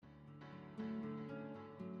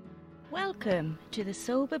Welcome to the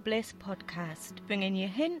Sober Bliss podcast, bringing you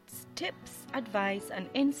hints, tips, advice and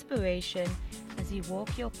inspiration as you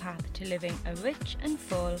walk your path to living a rich and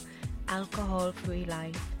full, alcohol-free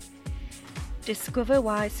life. Discover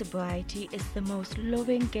why sobriety is the most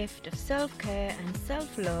loving gift of self-care and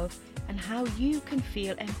self-love, and how you can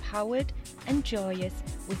feel empowered and joyous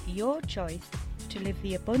with your choice to live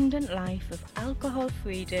the abundant life of alcohol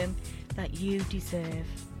freedom that you deserve.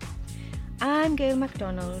 I'm Gail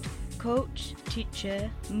MacDonald, coach, teacher,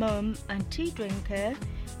 mum and tea drinker,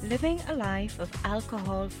 living a life of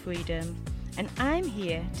alcohol freedom, and I'm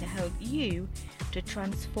here to help you to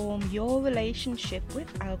transform your relationship with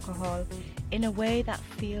alcohol in a way that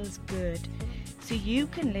feels good, so you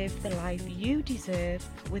can live the life you deserve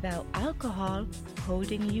without alcohol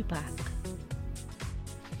holding you back.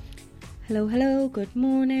 Hello, good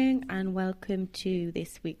morning and welcome to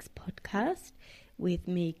this week's podcast with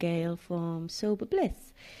me, Gail from Sober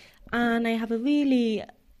Bliss. And I have a really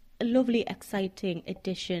lovely, exciting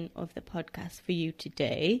edition of the podcast for you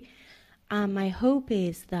today. And my hope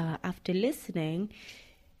is that after listening,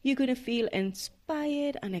 you're going to feel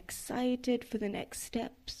inspired and excited for the next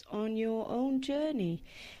steps on your own journey,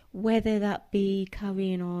 whether that be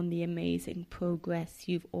carrying on the amazing progress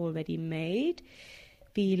you've already made,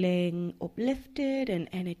 feeling uplifted and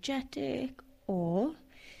energetic, or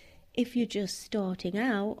if you're just starting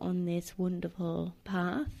out on this wonderful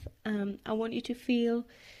path, I want you to feel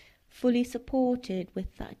fully supported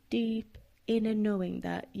with that deep inner knowing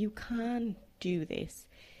that you can do this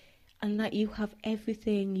and that you have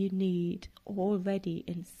everything you need already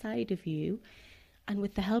inside of you. And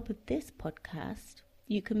with the help of this podcast,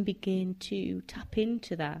 you can begin to tap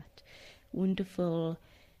into that wonderful,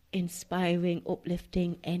 inspiring,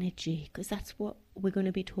 uplifting energy, because that's what we're going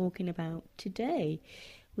to be talking about today.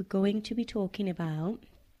 We're going to be talking about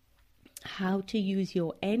how to use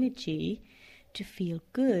your energy to feel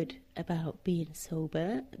good about being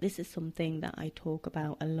sober. This is something that I talk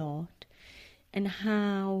about a lot, and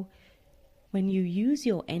how when you use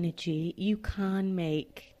your energy, you can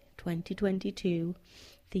make 2022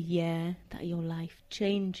 the year that your life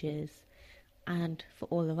changes, and for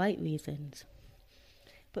all the right reasons.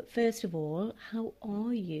 But first of all, how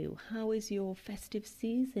are you? How is your festive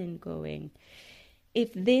season going?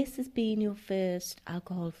 If this has been your first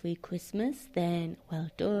alcohol-free Christmas, then well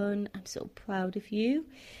done. I'm so proud of you.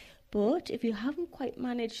 But if you haven't quite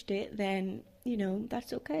managed it, then,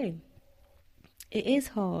 that's okay. It is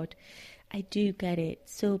hard. I do get it.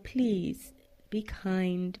 So please be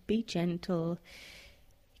kind, be gentle.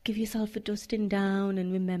 Give yourself a dusting down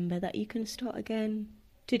and remember that you can start again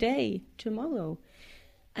today, tomorrow.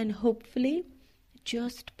 And hopefully,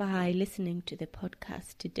 just by listening to the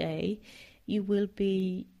podcast today, you will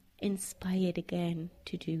be inspired again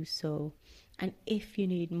to do so. And if you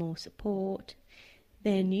need more support,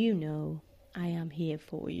 then I am here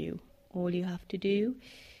for you. All you have to do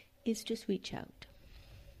is just reach out.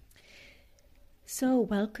 So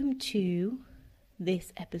welcome to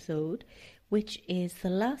this episode, which is the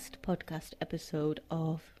last podcast episode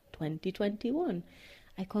of 2021.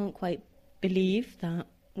 I can't quite believe that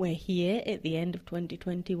we're here at the end of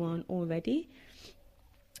 2021 already.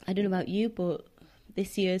 I don't know about you, but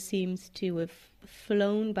this year seems to have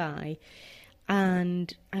flown by,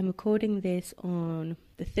 and I'm recording this on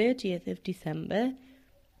the 30th of December,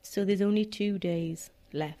 so there's only 2 days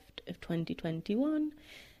left of 2021.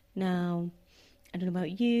 Now, I don't know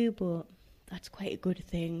about you, but that's quite a good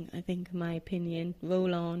thing, I think, in my opinion.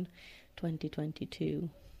 Roll on 2022.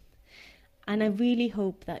 And I really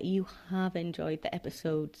hope that you have enjoyed the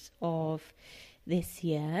episodes of this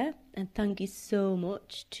year, and thank you so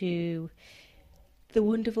much to the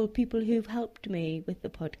wonderful people who've helped me with the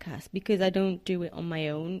podcast, because I don't do it on my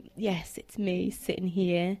own. Yes, it's me sitting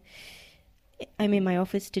here. I'm in my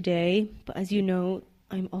office today, but as you know,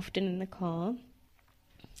 I'm often in the car.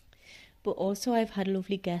 But also I've had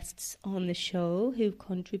lovely guests on the show who've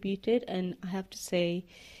contributed, and I have to say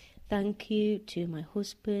thank you to my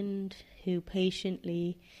husband, who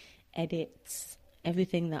patiently edits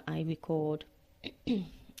everything that I record.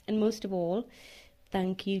 And most of all,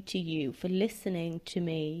 thank you to you for listening to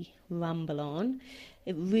me ramble on.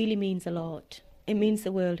 It really means a lot. It means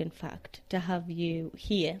the world, in fact, to have you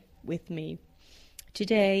here with me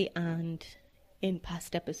today and in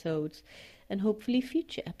past episodes, and hopefully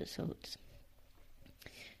future episodes.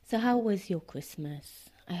 So how was your Christmas?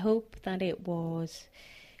 I hope that it was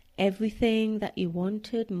everything that you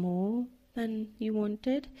wanted, more than you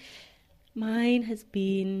wanted. Mine has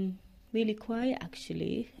been really quiet,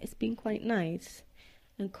 actually. It's been quite nice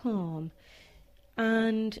and calm,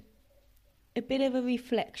 and a bit of a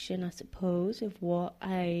reflection, I suppose, of what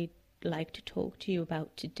I like to talk to you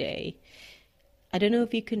about today. I don't know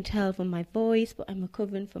if you can tell from my voice, but I'm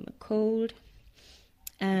recovering from a cold.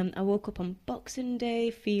 I woke up on Boxing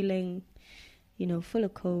Day feeling, full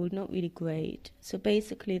of cold, not really great. So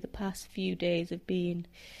basically the past few days have been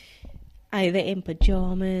either in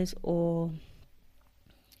pyjamas or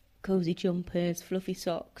cozy jumpers, fluffy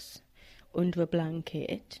socks, under a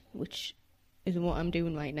blanket, which is what I'm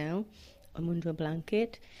doing right now. I'm under a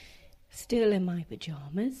blanket, still in my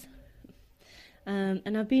pyjamas.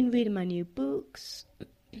 And I've been reading my new books,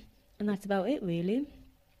 and that's about it really.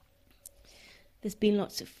 There's been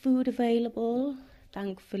lots of food available,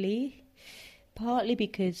 thankfully, partly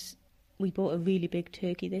because we bought a really big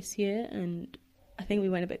turkey this year, and I think we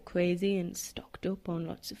went a bit crazy and stocked up on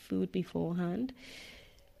lots of food beforehand.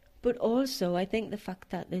 But also, I think the fact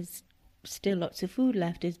that there's still lots of food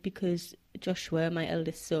left is because Joshua, my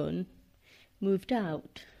eldest son, moved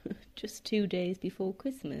out just 2 days before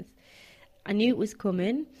Christmas. I knew it was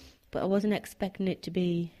coming, but I wasn't expecting it to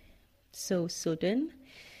be so sudden.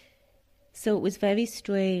 So it was very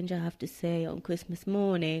strange, I have to say, on Christmas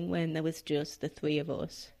morning when there was just the three of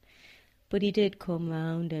us. But he did come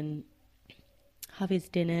round and have his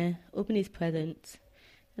dinner, open his presents,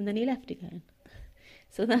 and then he left again.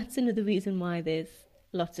 So that's another reason why there's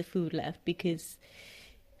lots of food left, because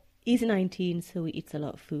he's 19, so he eats a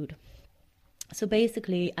lot of food. So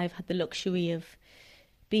basically, I've had the luxury of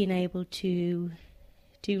being able to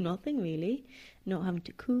do nothing really, not having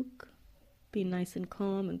to cook, being nice and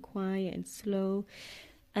calm and quiet and slow,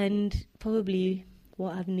 and probably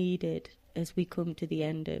what I've needed as we come to the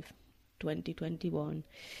end of 2021.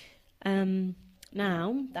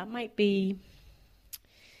 Now, that might be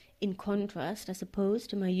in contrast, I suppose,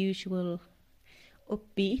 to my usual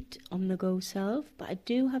upbeat, on-the-go self, but I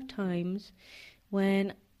do have times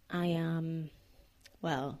when I am,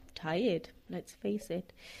 tired, let's face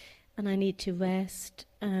it, and I need to rest,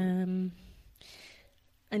 and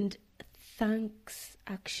thanks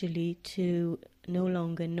actually to no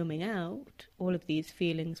longer numbing out all of these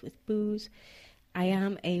feelings with booze, I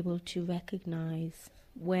am able to recognize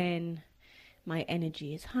when my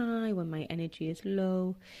energy is high, when my energy is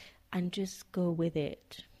low, and just go with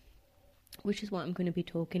it, which is what I'm going to be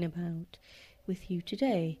talking about with you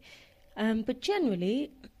today. But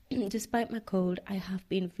generally, despite my cold, I have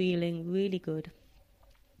been feeling really good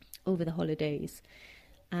over the holidays.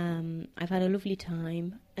 I've had a lovely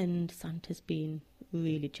time, and Santa's been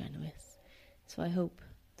really generous. So I hope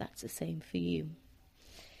that's the same for you.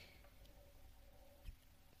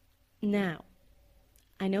 Now,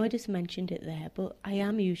 I know I just mentioned it there, but I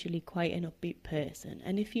am usually quite an upbeat person.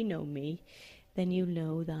 And if you know me, then you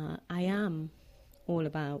know that I am all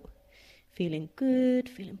about feeling good,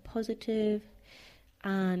 feeling positive,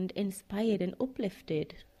 and inspired and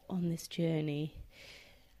uplifted on this journey.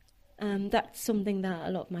 That's something that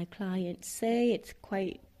a lot of my clients say. It's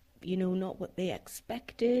quite, not what they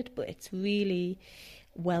expected, but it's really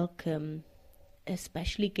welcome,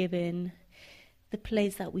 especially given the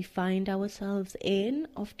place that we find ourselves in,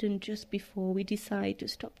 often just before we decide to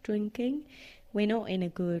stop drinking. We're not in a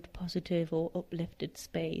good, positive or uplifted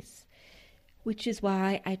space, which is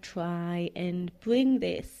why I try and bring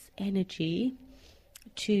this energy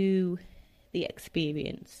to the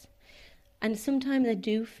experience. And sometimes I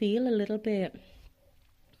do feel a little bit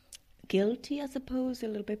guilty, I suppose, a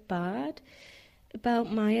little bit bad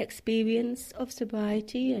about my experience of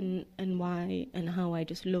sobriety and why and how I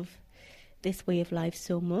just love this way of life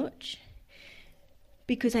so much,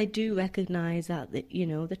 because I do recognize that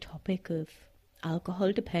the topic of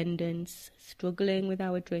alcohol dependence, struggling with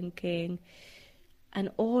our drinking, and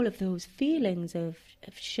all of those feelings of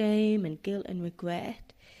shame and guilt and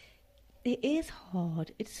regret, it is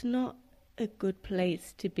hard. It's not a good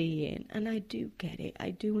place to be in, and I do get it. I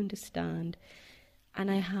do understand, and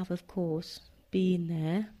I have, of course, been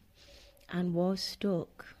there and was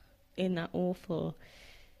stuck in that awful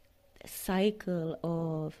cycle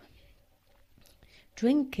of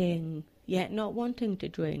drinking, yet not wanting to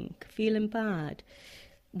drink, feeling bad,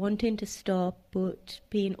 wanting to stop, but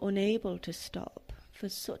being unable to stop for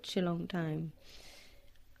such a long time.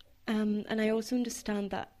 And I also understand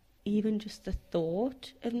that even just the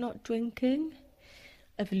thought of not drinking,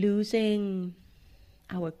 of losing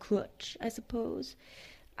our crutch, I suppose,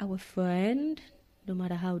 our friend, no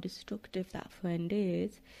matter how destructive that friend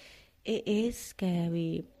is, it is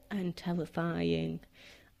scary and terrifying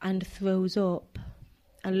and throws up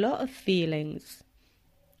a lot of feelings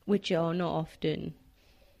which are not often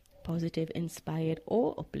positive, inspired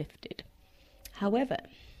or uplifted. However,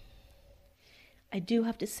 I do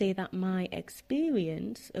have to say that my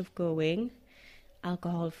experience of going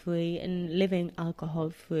alcohol-free and living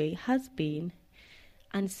alcohol-free has been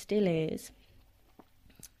and still is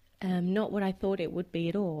not what I thought it would be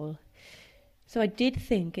at all. So I did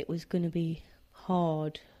think it was going to be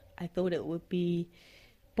hard. I thought it would be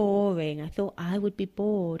boring. I thought I would be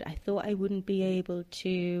bored. I thought I wouldn't be able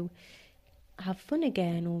to have fun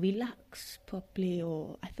again or relax properly,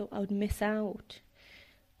 or I thought I would miss out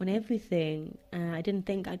on everything. I didn't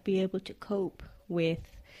think I'd be able to cope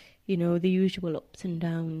with, the usual ups and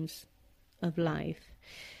downs of life.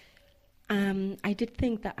 I did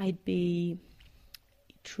think that I'd be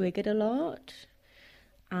triggered a lot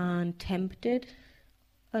and tempted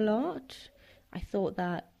a lot. I thought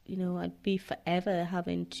that, I'd be forever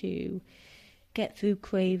having to get through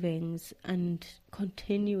cravings and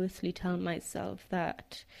continuously tell myself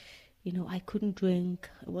that, I couldn't drink,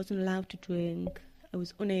 I wasn't allowed to drink, I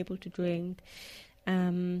was unable to drink.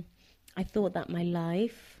 I thought that my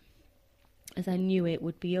life, as I knew it,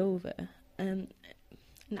 would be over. And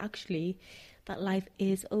actually, that life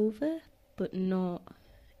is over, but not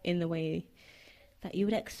in the way that you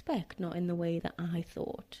would expect, not in the way that I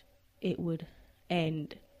thought it would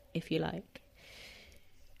end, if you like.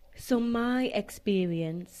 So my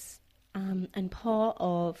experience, and part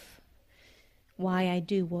of why I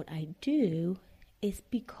do what I do, is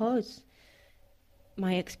because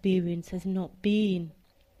my experience has not been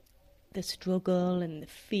the struggle and the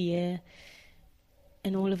fear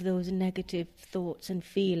and all of those negative thoughts and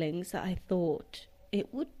feelings that I thought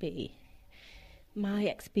it would be. My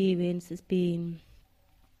experience has been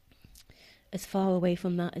as far away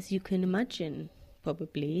from that as you can imagine,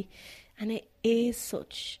 probably. And it is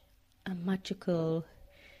such a magical,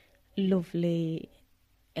 lovely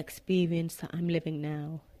experience that I'm living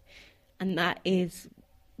now. And that is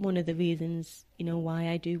one of the reasons, why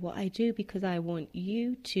I do what I do, because I want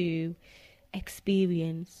you to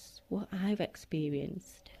experience what I've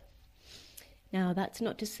experienced. Now, that's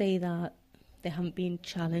not to say that there haven't been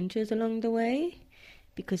challenges along the way,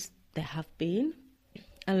 because there have been.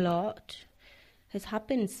 A lot has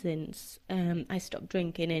happened since I stopped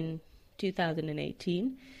drinking in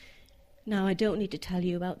 2018. Now, I don't need to tell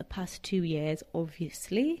you about the past 2 years,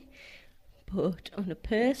 obviously, but on a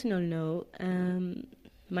personal note,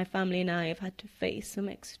 my family and I have had to face some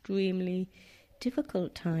extremely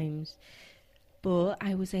difficult times, but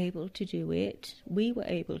I was able to do it. We were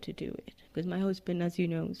able to do it, because my husband, as you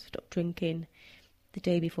know, stopped drinking the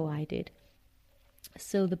day before I did.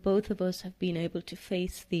 So the both of us have been able to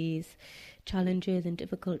face these challenges and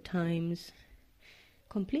difficult times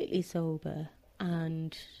completely sober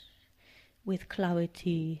and with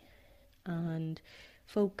clarity and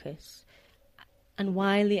focus. And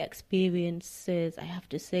while the experiences, I have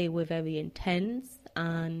to say, were very intense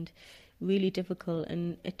and really difficult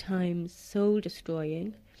and at times soul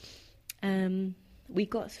destroying, we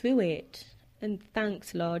got through it. And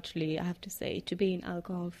thanks largely, I have to say, to being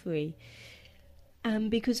alcohol free.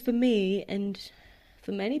 Because for me and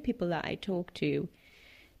for many people that I talk to,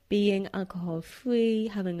 being alcohol free,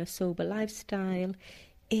 having a sober lifestyle,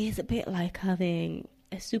 is a bit like having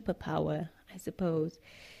a superpower, I suppose.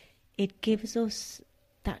 It gives us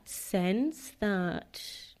that sense that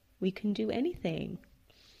we can do anything.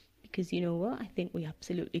 Because you know what? I think we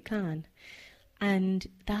absolutely can. And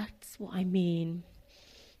that's what I mean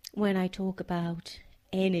when I talk about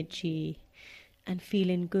energy and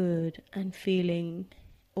feeling good and feeling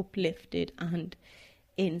uplifted and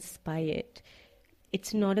inspired.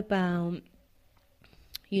 It's not about,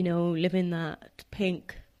 living that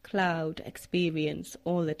pink cloud experience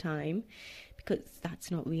all the time, because that's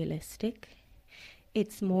not realistic.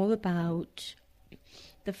 It's more about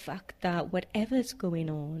the fact that whatever's going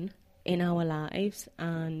on in our lives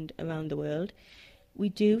and around the world, we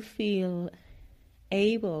do feel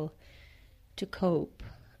able to cope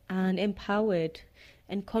and empowered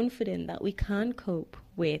and confident that we can cope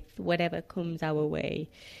with whatever comes our way,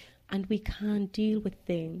 and we can deal with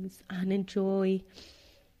things and enjoy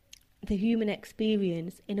the human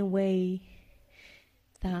experience in a way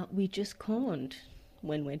that we just can't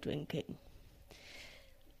when we're drinking.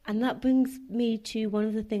 And that brings me to one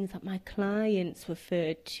of the things that my clients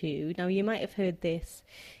referred to. Now, you might have heard this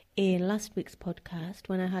in last week's podcast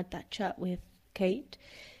when I had that chat with Kate.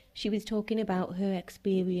 She was talking about her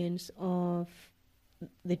experience of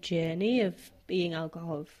the journey of being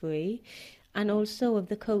alcohol free and also of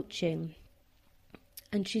the coaching.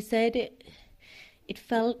 And she said it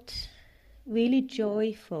felt really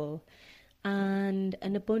joyful and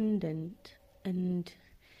abundant and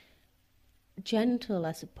gentle,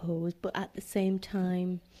 I suppose, but at the same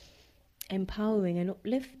time empowering and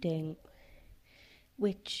uplifting,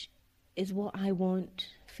 which is what I want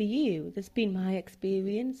for for you. There's been my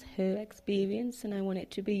experience, her experience, and I want it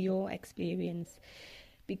to be your experience.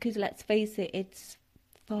 Because let's face it, it's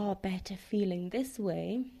far better feeling this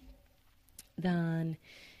way than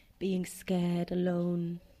being scared,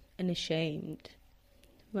 alone, and ashamed,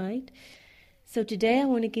 right? So today I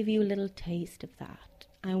want to give you a little taste of that.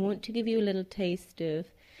 I want to give you a little taste of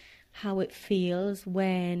how it feels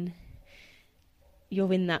when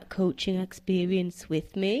you're in that coaching experience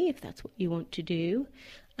with me, if that's what you want to do.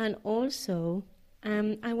 And also,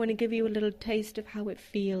 I want to give you a little taste of how it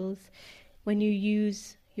feels when you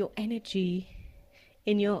use your energy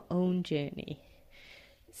in your own journey.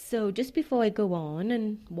 So just before I go on,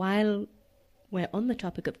 and while we're on the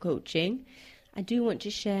topic of coaching, I do want to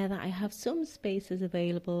share that I have some spaces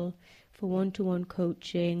available for one-to-one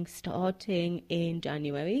coaching starting in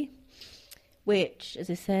January, which, as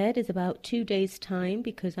I said, is about 2 days' time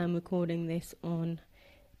because I'm recording this on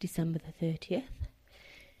December the 30th.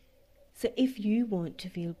 So if you want to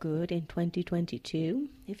feel good in 2022,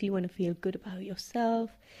 if you want to feel good about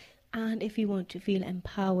yourself, and if you want to feel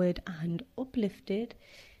empowered and uplifted,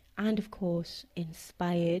 and of course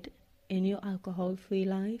inspired in your alcohol-free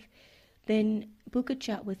life, then book a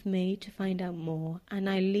chat with me to find out more. And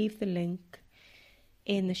I leave the link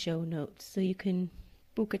in the show notes so you can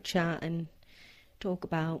book a chat and talk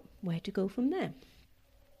about where to go from there.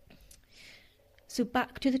 So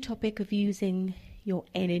back to the topic of using your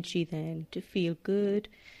energy then to feel good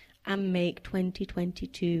and make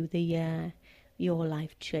 2022 the year your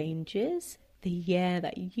life changes, the year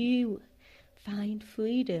that you find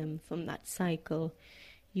freedom from that cycle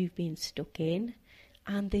you've been stuck in,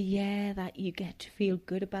 and the year that you get to feel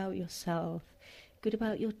good about yourself, good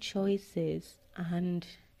about your choices, and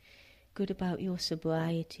good about your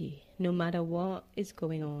sobriety, no matter what is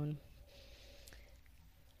going on.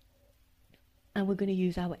 And we're going to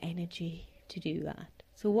use our energy to do that.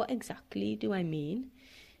 So what exactly do I mean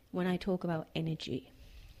when I talk about energy?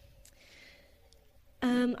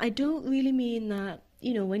 I don't really mean that,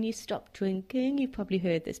 when you stop drinking, you've probably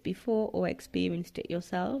heard this before or experienced it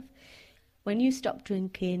yourself. When you stop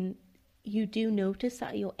drinking, you do notice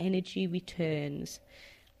that your energy returns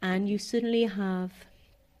and you suddenly have,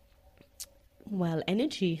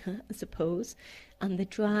 energy, I suppose, and the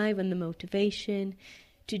drive and the motivation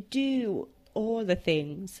to do all the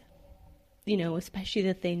things, especially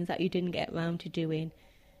the things that you didn't get around to doing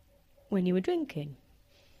when you were drinking.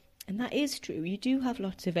 And that is true. You do have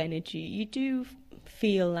lots of energy. You do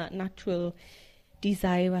feel that natural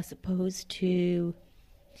desire, I suppose, to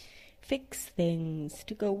fix things,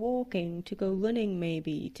 to go walking, to go running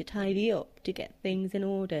maybe, to tidy up, to get things in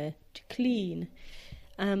order, to clean.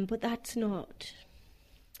 But that's not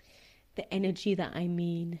the energy that I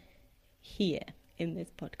mean here in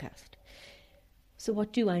this podcast. So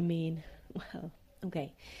what do I mean? Well,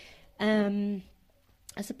 okay. I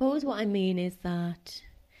suppose what I mean is that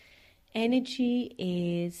energy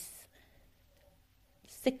is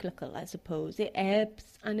cyclical, I suppose. It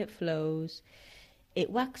ebbs and it flows.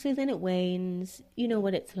 It waxes and it wanes. You know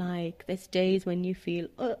what it's like. There's days when you feel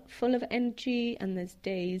full of energy, and there's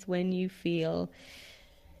days when you feel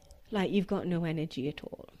like you've got no energy at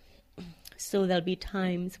all. So there'll be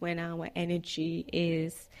times when our energy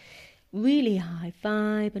is really high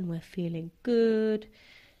vibe and we're feeling good.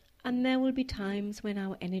 And there will be times when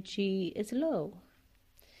our energy is low.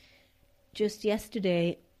 Just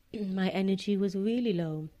yesterday, my energy was really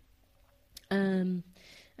low. And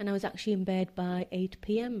I was actually in bed by 8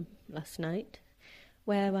 p.m. last night.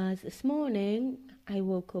 Whereas this morning, I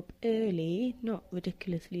woke up early, not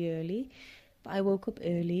ridiculously early, but I woke up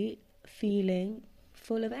early feeling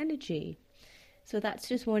full of energy. So that's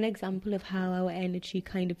just one example of how our energy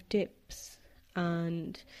kind of dips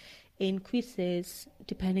and increases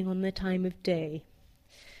depending on the time of day.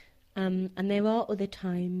 And there are other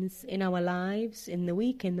times in our lives, in the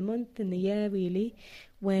week, in the month, in the year really,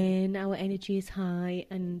 when our energy is high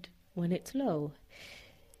and when it's low.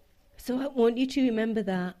 So I want you to remember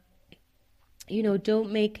that,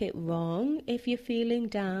 don't make it wrong if you're feeling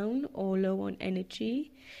down or low on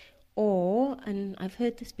energy. Or, and I've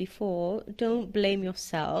heard this before, don't blame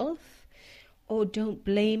yourself or don't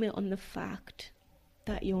blame it on the fact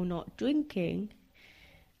that you're not drinking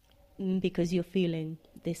because you're feeling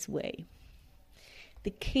this way.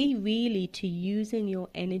 The key really to using your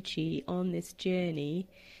energy on this journey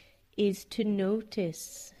is to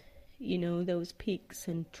notice, those peaks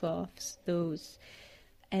and troughs, those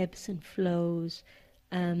ebbs and flows.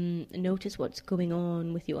 Notice what's going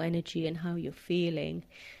on with your energy and how you're feeling.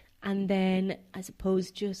 And then, I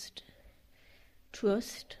suppose, just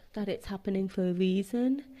trust that it's happening for a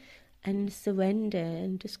reason and surrender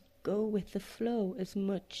and just go with the flow as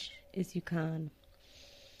much as you can.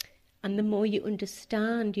 And the more you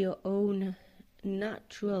understand your own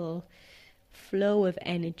natural flow of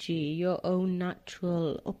energy, your own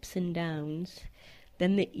natural ups and downs,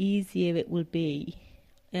 then the easier it will be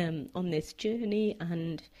on this journey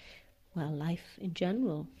and, well, life in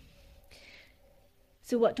general.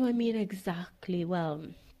 So what do I mean exactly? Well,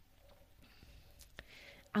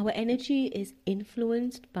 our energy is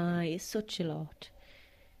influenced by such a lot.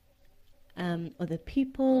 Other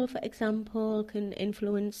people, for example, can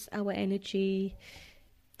influence our energy.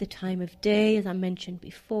 The time of day, as I mentioned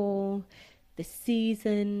before, the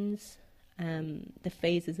seasons, the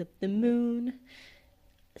phases of the moon.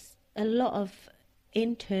 A lot of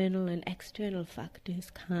internal and external factors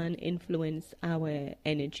can influence our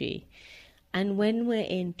energy. And when we're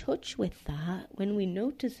in touch with that, when we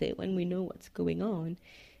notice it, when we know what's going on,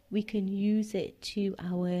 we can use it to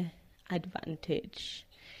our advantage.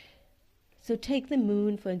 So take the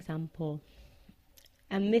moon, for example,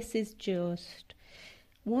 and this is just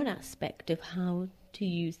one aspect of how to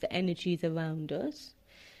use the energies around us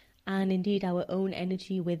and indeed our own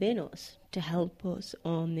energy within us to help us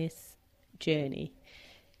on this journey.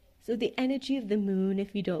 So the energy of the moon,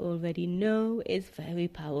 if you don't already know, is very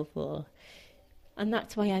powerful. And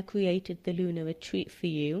that's why I created the Lunar Retreat for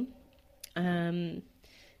you.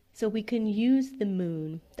 So we can use the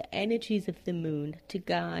moon, the energies of the moon, to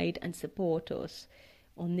guide and support us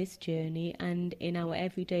on this journey and in our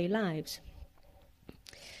everyday lives.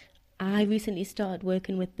 I recently started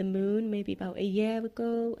working with the moon maybe about a year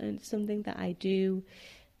ago, and it's something that I do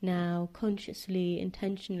now consciously,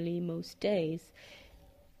 intentionally most days.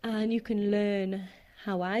 And you can learn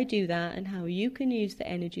how I do that and how you can use the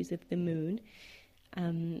energies of the moon,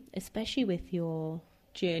 especially with your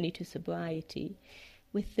journey to sobriety,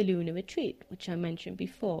 with the Lunar Retreat, which I mentioned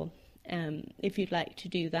before. If you'd like to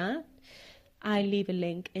do that, I'll leave a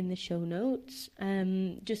link in the show notes.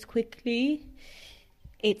 Just quickly,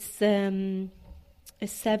 it's a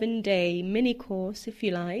 7-day mini course, if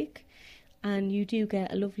you like, and you do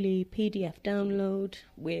get a lovely PDF download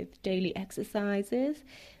with daily exercises,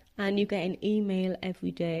 and you get an email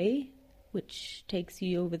every day, which takes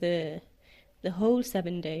you over the whole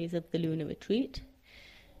 7 days of the Lunar Retreat,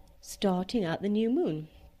 starting at the new moon,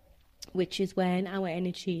 which is when our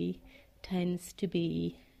energy tends to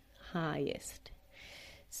be highest.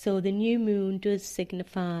 So the new moon does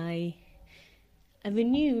signify a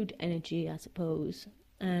renewed energy, I suppose.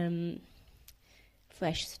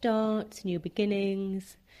 Fresh starts, new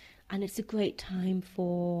beginnings, and it's a great time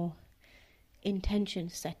for intention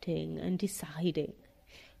setting and deciding.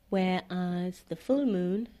 Whereas the full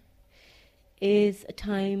moon is a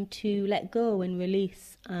time to let go and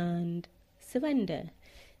release and surrender.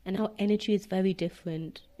 And our energy is very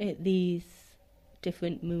different at these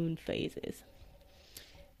different moon phases.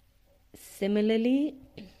 Similarly,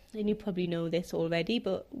 and you probably know this already,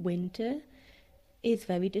 but winter is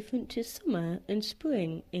very different to summer and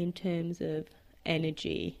spring in terms of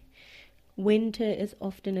energy. Winter is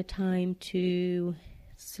often a time to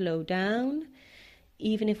slow down,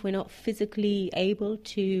 even if we're not physically able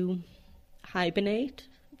to hibernate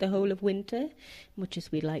the whole of winter, much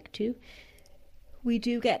as we'd like to. We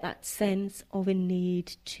do get that sense of a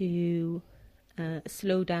need to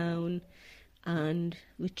slow down and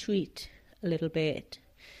retreat a little bit,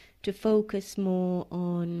 to focus more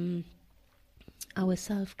on our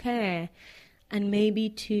self-care and maybe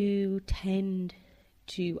to tend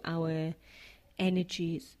to our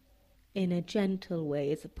energies in a gentle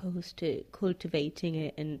way as opposed to cultivating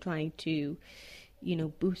it and trying to,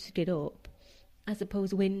 boost it up. I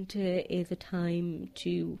suppose winter is a time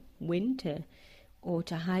to winter or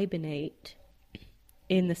to hibernate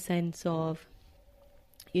in the sense of,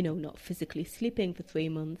 not physically sleeping for 3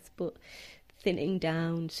 months, but thinning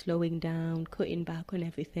down, slowing down, cutting back on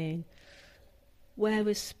everything.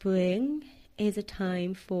 Whereas spring is a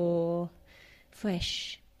time for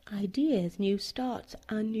fresh ideas, new starts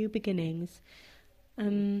and new beginnings.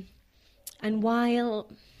 And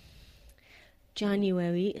while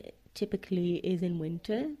January typically is in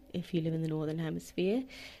winter, if you live in the Northern Hemisphere,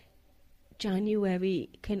 January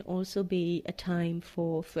can also be a time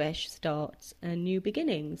for fresh starts and new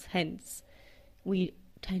beginnings. Hence, we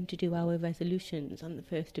tend to do our resolutions on the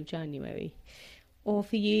 1st of January. Or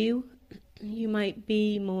for you, you might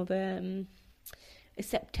be more of a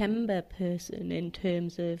September person in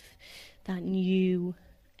terms of that new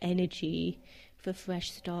energy for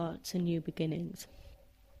fresh starts and new beginnings.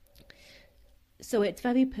 So it's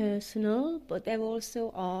very personal, but there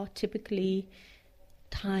also are typically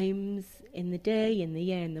times in the day, in the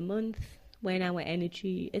year, in the month when our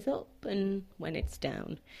energy is up and when it's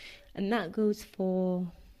down. And that goes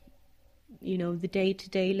for, the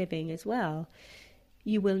day-to-day living as well.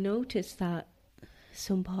 You will notice that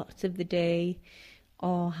some parts of the day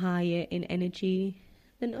are higher in energy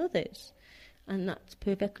than others. And that's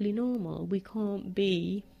perfectly normal. We can't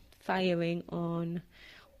be firing on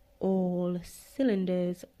all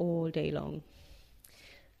cylinders all day long.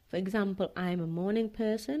 For example, I'm a morning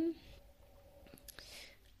person,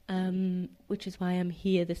 which is why I'm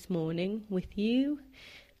here this morning with you.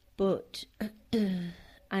 But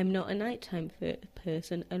I'm not a nighttime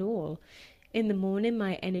person at all. In the morning,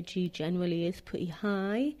 my energy generally is pretty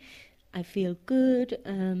high. I feel good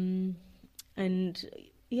and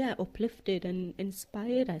uplifted and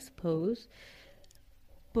inspired, I suppose.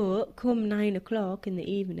 But come 9 o'clock in the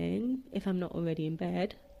evening, if I'm not already in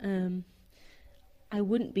bed, I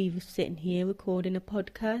wouldn't be sitting here recording a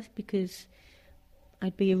podcast because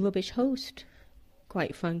I'd be a rubbish host,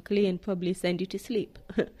 quite frankly, and probably send you to sleep.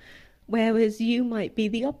 Whereas you might be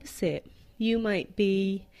the opposite. You might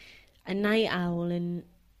be a night owl and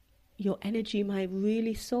your energy might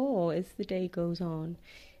really soar as the day goes on,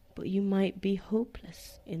 but you might be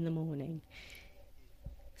hopeless in the morning.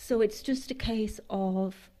 So it's just a case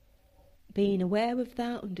of being aware of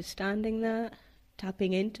that, understanding that,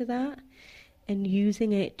 tapping into that, and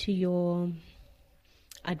using it to your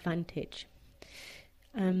advantage.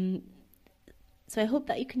 So I hope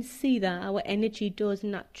that you can see that our energy does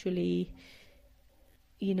naturally,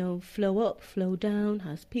 flow up, flow down,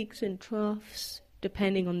 has peaks and troughs,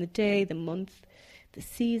 depending on the day, the month, the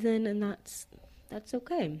season, and that's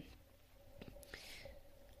okay.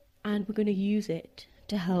 And we're going to use it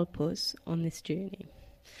to help us on this journey.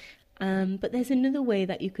 But there's another way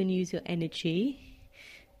that you can use your energy,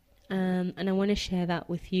 and I want to share that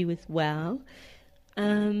with you as well.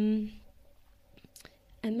 And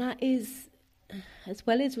that is, as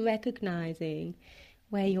well as recognizing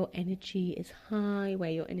where your energy is high,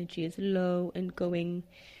 where your energy is low, and going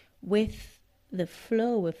with the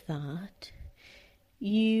flow of that,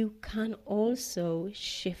 you can also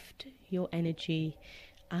shift your energy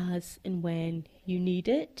as and when you need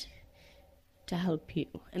it to help you.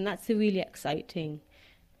 And that's the really exciting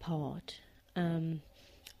part.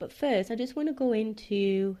 But first, I just want to go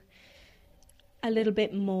into a little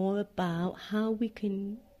bit more about how we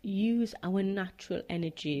can use our natural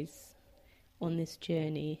energies on this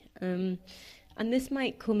journey. And this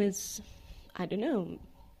might come as, I don't know,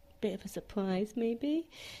 a bit of a surprise maybe,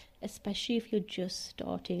 especially if you're just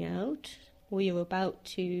starting out or you're about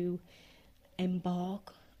to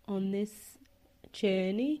embark on this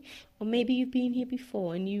journey, or maybe you've been here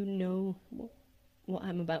before and you know what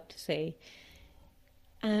I'm about to say.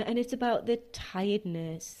 And it's about the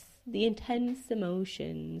tiredness, the intense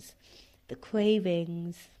emotions, the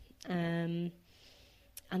cravings, and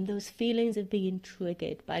those feelings of being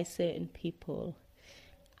triggered by certain people.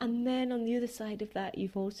 And then on the other side of that,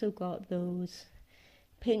 you've also got those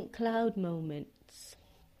pink cloud moments.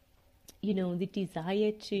 The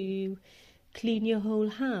desire to clean your whole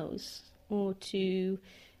house, or to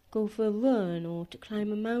go for a run, or to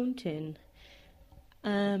climb a mountain.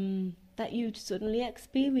 That you'd suddenly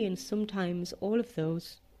experience sometimes all of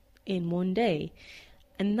those in one day.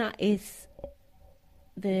 And that is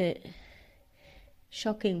the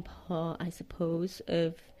shocking part, I suppose,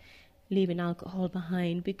 of leaving alcohol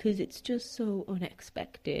behind, because it's just so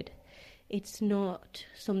unexpected. It's not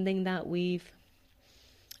something that we've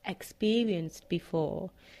experienced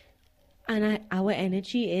before. And our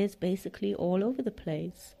energy is basically all over the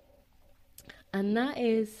place. And that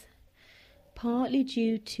is partly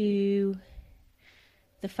due to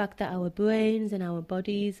the fact that our brains and our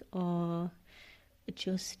bodies are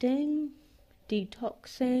adjusting,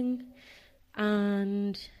 detoxing,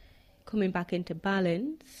 and coming back into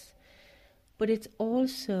balance. But it's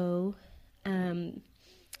also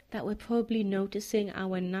that we're probably noticing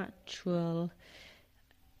our natural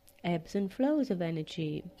ebbs and flows of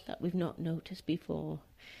energy that we've not noticed before.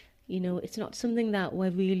 It's not something that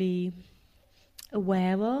we're really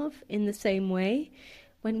aware of in the same way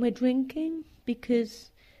when we're drinking,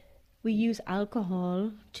 because we use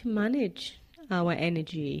alcohol to manage our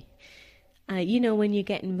energy. When you're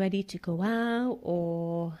getting ready to go out,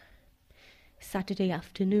 or Saturday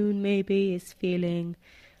afternoon maybe is feeling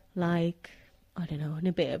like, I don't know, in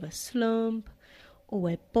a bit of a slump, or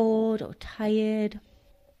we're bored or tired,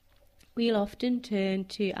 we'll often turn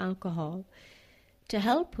to alcohol to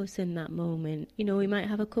help us in that moment. We might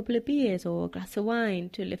have a couple of beers or a glass of wine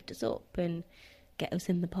to lift us up and get us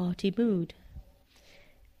in the party mood.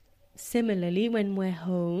 Similarly, when we're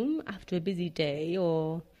home after a busy day,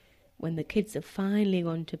 or when the kids have finally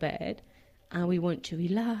gone to bed and we want to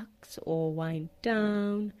relax or wind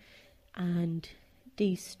down and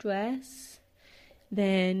de-stress,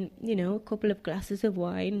 then, a couple of glasses of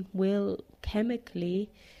wine will chemically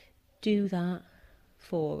do that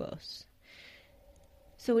for us.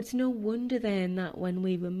 So it's no wonder then that when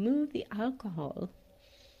we remove the alcohol,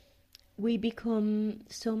 we become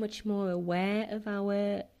so much more aware of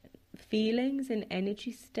our feelings and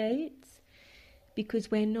energy states, because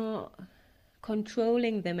we're not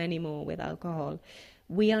controlling them anymore with alcohol.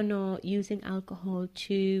 We are not using alcohol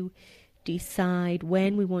to decide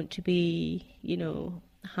when we want to be,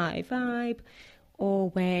 high vibe, or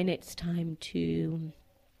when it's time to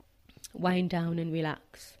wind down and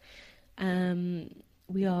relax.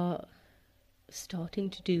 We are starting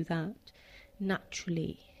to do that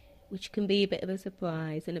naturally, which can be a bit of a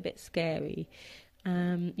surprise and a bit scary.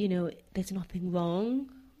 There's nothing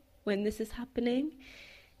wrong when this is happening.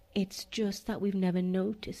 It's just that we've never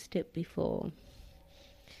noticed it before.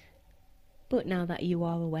 But now that you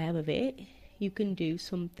are aware of it, you can do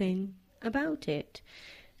something about it.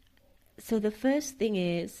 So the first thing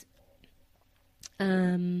is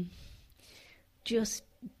just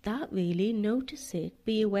that, really. Notice it,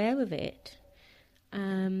 be aware of it.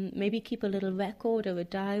 Maybe keep a little record or a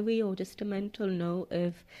diary or just a mental note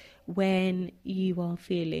of when you are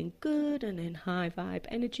feeling good and in high vibe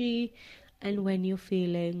energy, and when you're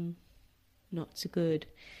feeling not so good,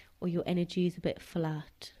 or your energy is a bit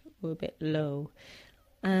flat or a bit low.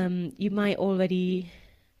 You might already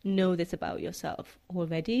know this about yourself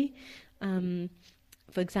already.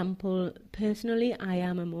 For example, personally, I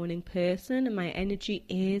am a morning person, and my energy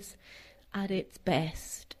is at its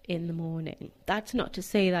best in the morning. That's not to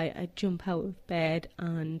say that I jump out of bed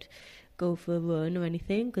and go for a run or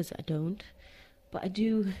anything, because I don't. But I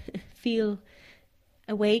do feel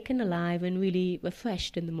awake and alive and really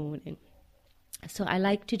refreshed in the morning. So I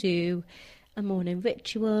like to do a morning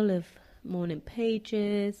ritual of morning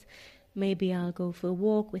pages. Maybe I'll go for a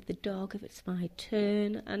walk with the dog if it's my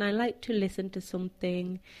turn. And I like to listen to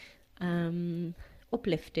something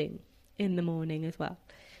uplifting in the morning as well.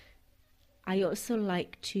 I also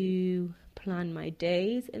like to plan my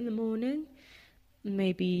days in the morning.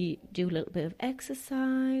 Maybe do a little bit of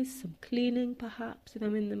exercise, some cleaning perhaps if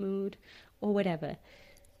I'm in the mood, or whatever.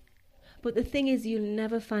 But the thing is, you'll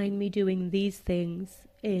never find me doing these things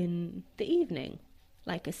in the evening.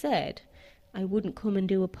 Like I said, I wouldn't come and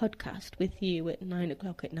do a podcast with you at 9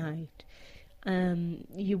 o'clock at night.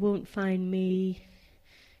 You won't find me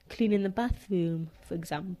cleaning the bathroom, for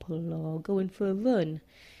example, or going for a run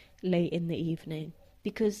late in the evening.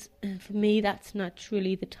 Because for me, that's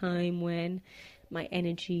naturally the time when my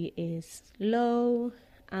energy is low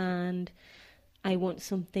and I want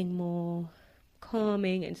something more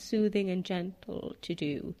calming and soothing and gentle to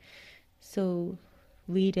do. So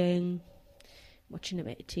reading, watching a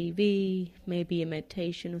bit of TV, maybe a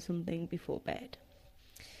meditation or something before bed.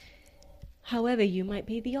 However, you might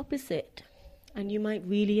be the opposite, and you might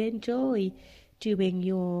really enjoy doing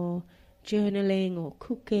your journaling or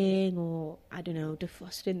cooking or,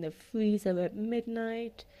 defrosting the freezer at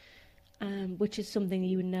midnight, which is something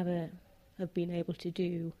you would never have been able to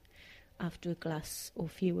do after a glass or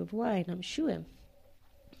few of wine, I'm sure.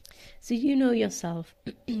 So you know yourself.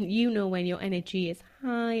 You know when your energy is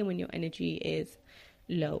high and when your energy is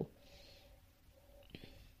low.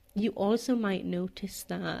 You also might notice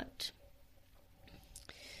that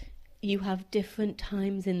you have different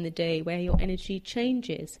times in the day where your energy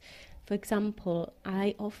changes. For example,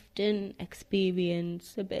 I often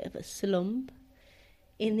experience a bit of a slump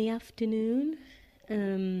in the afternoon.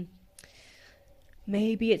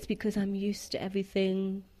 Maybe it's because I'm used to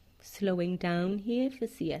everything slowing down here for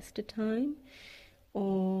siesta time,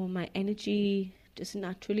 or my energy just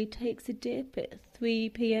naturally takes a dip at 3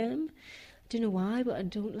 p.m. I don't know why, but I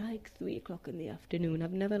don't like 3 o'clock in the afternoon.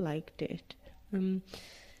 I've never liked it. And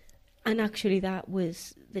actually that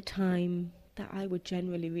was the time that I would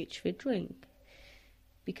generally reach for a drink,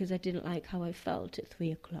 because I didn't like how I felt at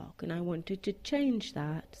 3 o'clock and I wanted to change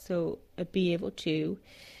that. So a Be Able To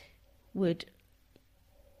would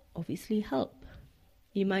obviously help.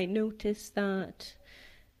 You might notice that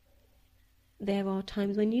there are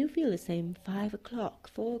times when you feel the same, 5 o'clock,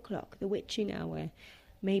 4 o'clock, the witching hour.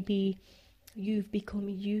 Maybe you've become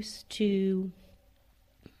used to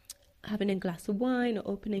having a glass of wine or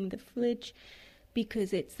opening the fridge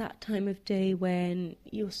because it's that time of day when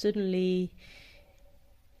you'll suddenly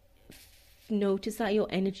notice that your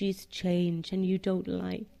energies change and you don't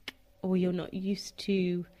like, or you're not used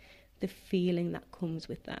to the feeling that comes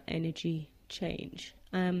with that energy change.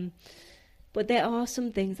 But there are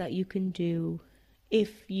some things that you can do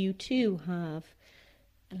if you too have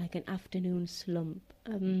like an afternoon slump,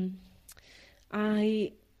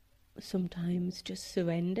 I sometimes just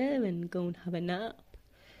surrender and go and have a nap,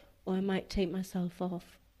 or I might take myself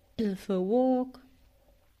off for a walk,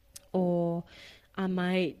 or I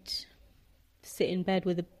might sit in bed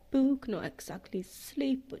with a book, not exactly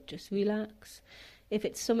sleep, but just relax. If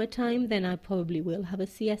it's summertime, then I probably will have a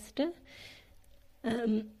siesta.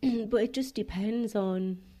 But it just depends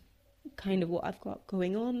on kind of what I've got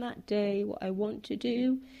going on that day, what I want to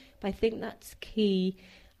do. But I think that's key.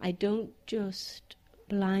 I don't just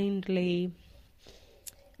blindly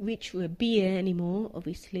reach for a beer anymore,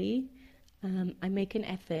 obviously. I make an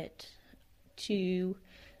effort to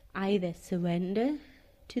either surrender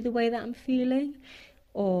to the way that I'm feeling,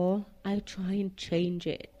 or I try and change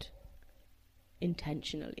it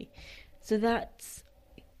intentionally. So that's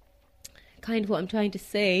kind of what I'm trying to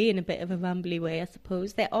say in a bit of a rambly way, I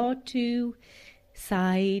suppose. There are two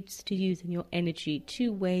sides to using your energy,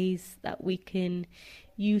 two ways that we can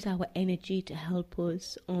use our energy to help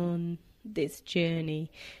us on this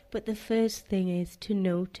journey. But the first thing is to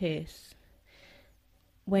notice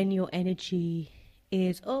when your energy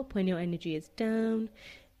is up, when your energy is down,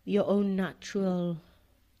 your own natural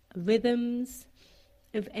rhythms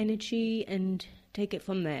of energy, and take it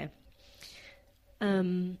from there.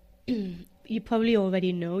 You probably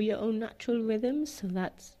already know your own natural rhythms, so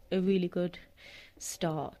that's a really good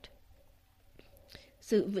start.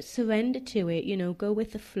 So surrender to it, go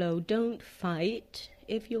with the flow. Don't fight.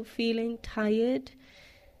 If you're feeling tired,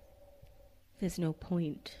 there's no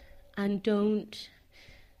point. And don't,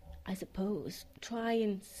 I suppose, try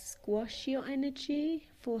and squash your energy.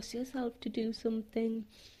 Force yourself to do something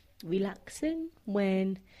relaxing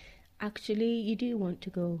when actually you do want to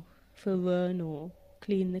go for a run or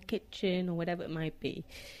clean the kitchen or whatever it might be.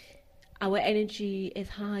 Our energy is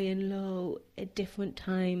high and low at different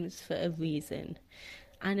times for a reason.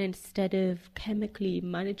 And instead of chemically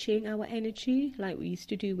managing our energy like we used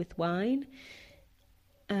to do with wine,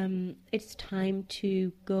 it's time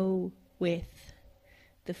to go with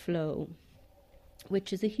the flow,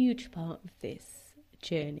 which is a huge part of this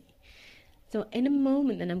journey. So in a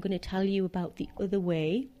moment then I'm going to tell you about the other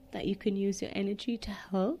way that you can use your energy to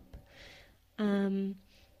help.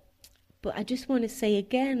 But I just want to say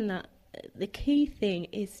again that the key thing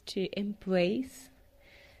is to embrace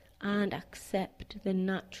and accept the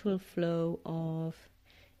natural flow of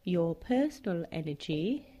your personal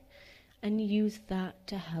energy and use that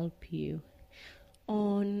to help you.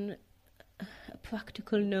 On a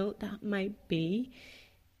practical note, that might be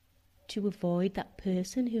to avoid that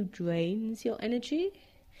person who drains your energy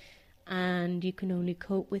and you can only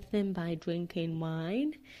cope with them by drinking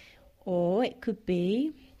wine. Or it could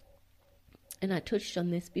be, and I touched on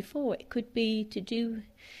this before, it could be to do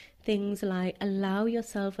things like allow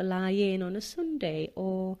yourself a lie-in on a Sunday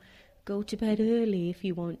or go to bed early if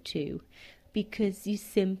you want to, because you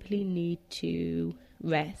simply need to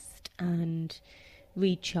rest and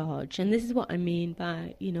recharge. And this is what I mean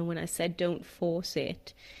by, when I said don't force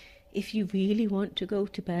it. If you really want to go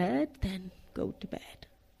to bed, then go to bed.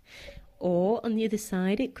 Or on the other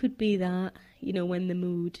side, it could be that, when the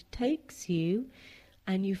mood takes you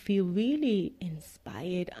and you feel really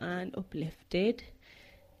inspired and uplifted,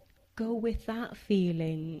 go with that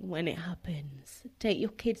feeling when it happens. Take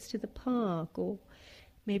your kids to the park, or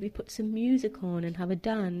maybe put some music on and have a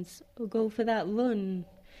dance, or go for that run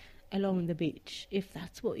along the beach if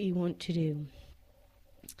that's what you want to do.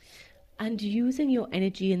 And using your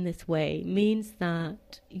energy in this way means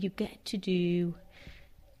that you get to do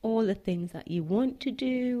all the things that you want to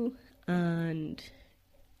do and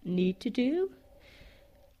need to do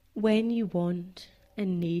when you want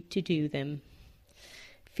and need to do them.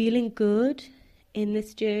 Feeling good in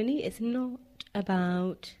this journey is not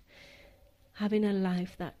about having a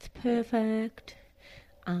life that's perfect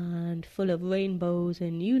and full of rainbows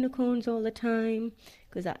and unicorns all the time,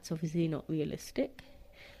 because that's obviously not realistic.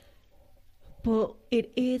 But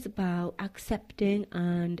it is about accepting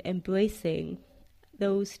and embracing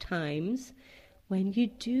those times when you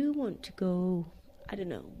do want to go,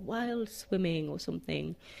 wild swimming or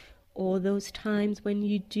something, or those times when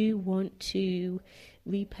you do want to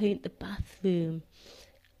repaint the bathroom.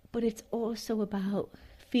 But it's also about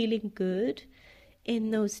feeling good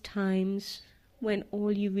in those times when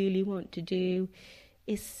all you really want to do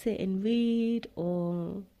is sit and read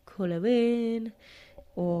or colour in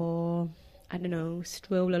or,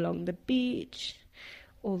 stroll along the beach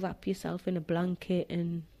or wrap yourself in a blanket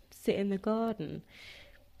and sit in the garden.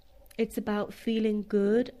 It's about feeling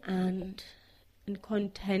good and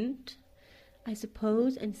content, I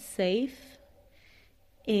suppose, and safe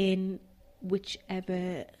in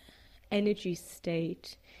whichever energy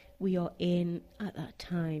state we are in at that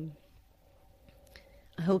time.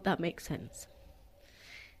 I hope that makes sense.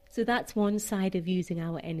 So that's one side of using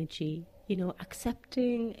our energy,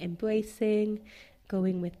 accepting, embracing,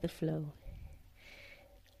 going with the flow.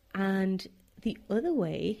 And the other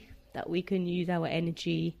way that we can use our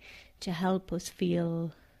energy to help us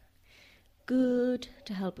feel good,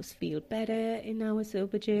 to help us feel better in our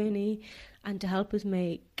sober journey, and to help us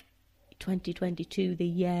make 2022 the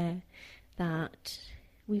year that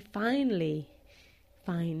we finally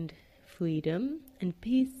find freedom and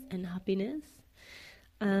peace and happiness,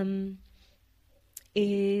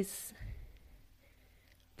 is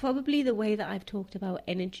probably the way that I've talked about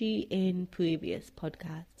energy in previous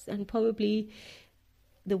podcasts, and probably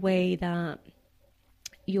the way that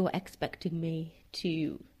you're expecting me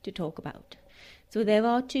to talk about. So there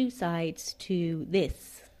are two sides to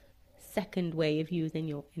this second way of using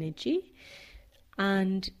your energy,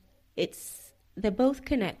 and they're both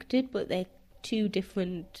connected, but they're two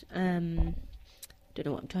different, don't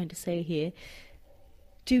know what I'm trying to say here,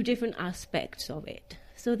 two different aspects of it.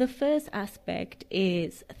 So the first aspect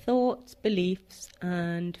is thoughts, beliefs,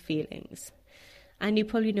 and feelings. And you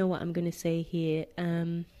probably know what I'm going to say here.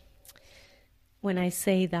 When I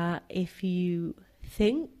say that if you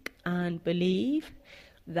think and believe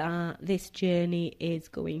that this journey is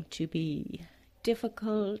going to be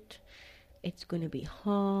difficult, it's going to be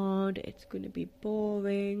hard, it's going to be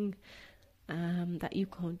boring, that you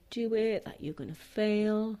can't do it, that you're going to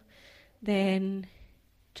fail, then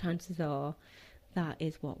chances are that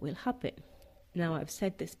is what will happen. Now, I've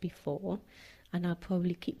said this before, and I'll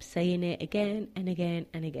probably keep saying it again and again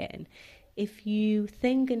and again. If you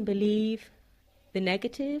think and believe the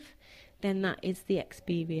negative, then that is the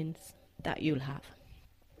experience that you'll have.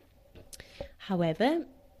 However,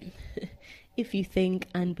 if you think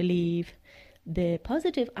and believe the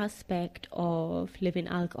positive aspect of living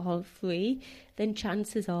alcohol-free, then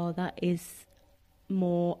chances are that is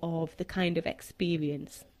more of the kind of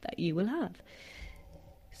experience that you will have.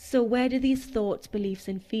 So where do these thoughts, beliefs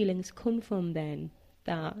and feelings come from then?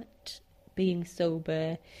 That being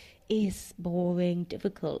sober is boring,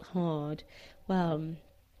 difficult, hard. Well,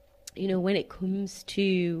 when it comes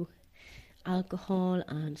to alcohol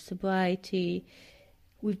and sobriety,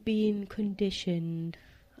 we've been conditioned,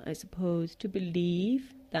 I suppose, to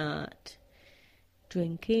believe that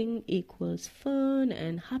drinking equals fun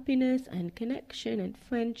and happiness and connection and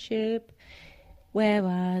friendship,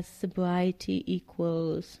 whereas sobriety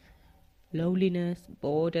equals loneliness,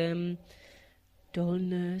 boredom,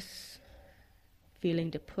 dullness, feeling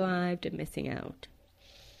deprived and missing out.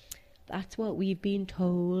 That's what we've been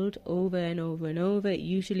told over and over and over,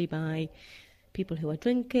 usually by people who are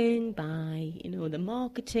drinking, by, the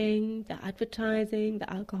marketing, the advertising,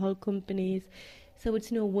 the alcohol companies. So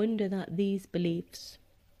it's no wonder that these beliefs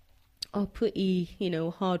are pretty,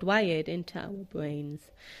 hardwired into our brains.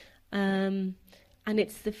 And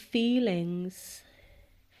it's the feelings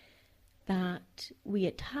that we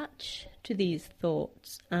attach to these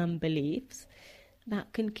thoughts and beliefs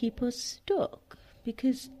that can keep us stuck.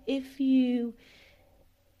 Because if you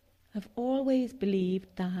have always believed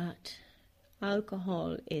that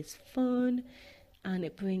alcohol is fun and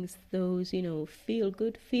it brings those,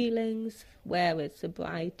 feel-good feelings, whereas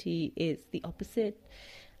sobriety is the opposite,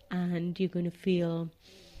 and you're going to feel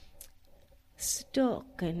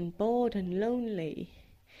stuck and bored and lonely,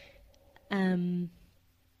 then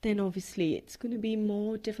obviously it's going to be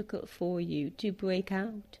more difficult for you to break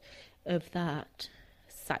out of that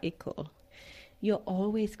cycle. You're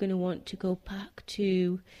always going to want to go back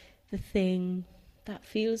to the thing that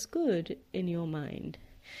feels good in your mind.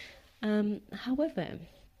 However,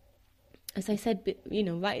 as I said,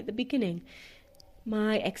 right at the beginning,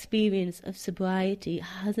 my experience of sobriety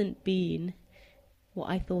hasn't been what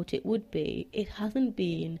I thought it would be. It hasn't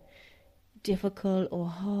been difficult or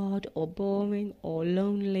hard or boring or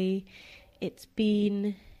lonely. It's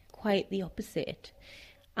been quite the opposite.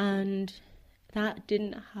 And that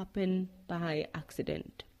didn't happen by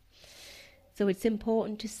accident. So it's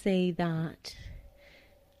important to say that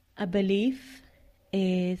a belief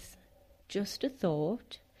is just a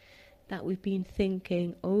thought that we've been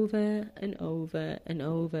thinking over and over and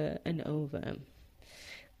over and over.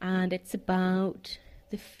 And it's about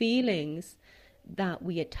the feelings that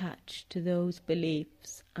we attach to those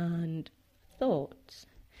beliefs and thoughts.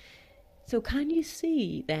 So can you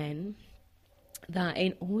see then that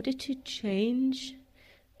in order to change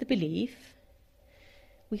the belief,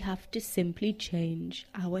 we have to simply change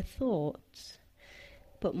our thoughts?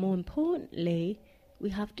 But more importantly, we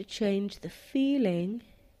have to change the feeling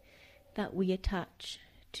that we attach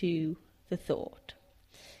to the thought.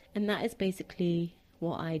 And that is basically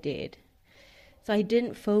what I did. So I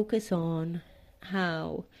didn't focus on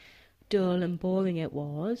how dull and boring it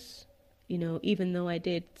was, even though I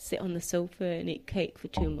did sit on the sofa and eat cake for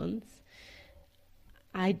 2 months.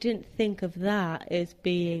 I didn't think of that as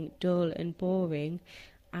being dull and boring.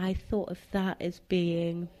 I thought of that as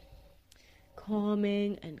being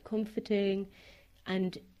calming and comforting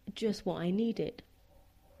and just what I needed.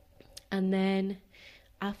 And then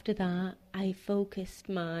after that, I focused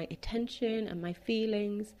my attention and my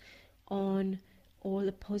feelings on all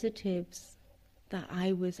the positives that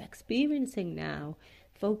I was experiencing now.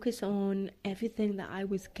 Focus on everything that I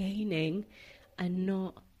was gaining and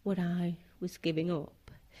not what I was giving up.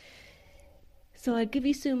 So I'll give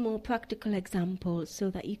you some more practical examples so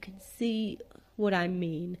that you can see what I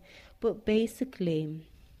mean. But basically,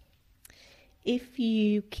 if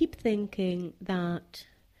you keep thinking that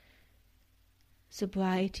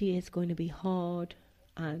sobriety is going to be hard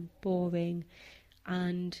and boring,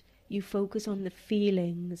 and you focus on the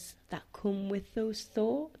feelings that come with those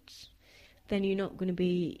thoughts, then you're not going to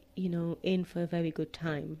be, in for a very good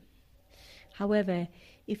time. However,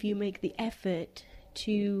 if you make the effort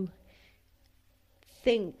to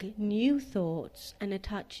think new thoughts and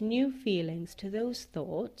attach new feelings to those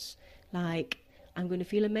thoughts, like, I'm going to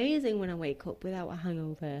feel amazing when I wake up without a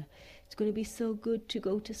hangover. It's going to be so good to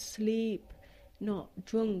go to sleep, not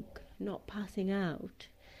drunk, not passing out.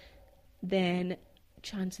 Then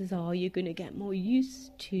chances are you're going to get more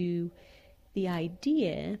used to the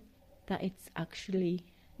idea that it's actually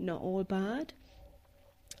not all bad.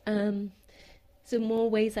 So more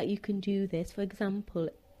ways that you can do this. For example,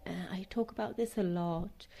 I talk about this a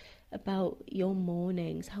lot, about your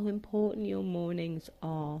mornings, how important your mornings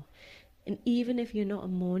are. And even if you're not a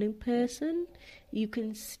morning person, you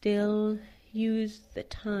can still use the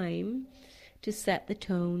time to set the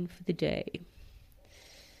tone for the day.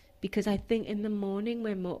 Because I think in the morning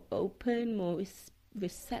we're more open, more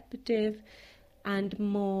receptive, and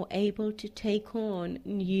more able to take on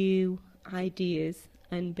new ideas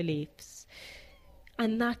and beliefs.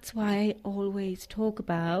 And that's why I always talk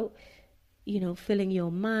about, filling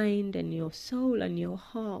your mind and your soul and your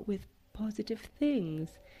heart with positive things,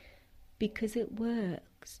 because it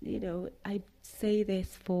works. I say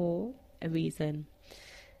this for a reason.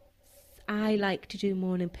 I like to do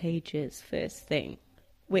morning pages first thing,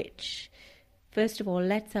 which first of all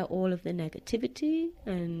lets out all of the negativity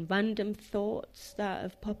and random thoughts that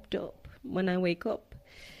have popped up when I wake up.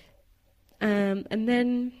 And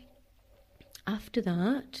then after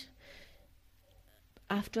that,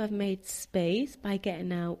 after I've made space by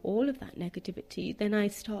getting out all of that negativity, then I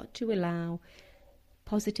start to allow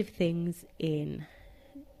positive things in.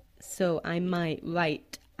 So I might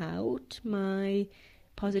write out my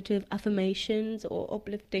positive affirmations or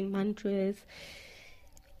uplifting mantras,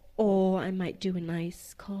 or I might do a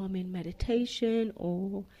nice calming meditation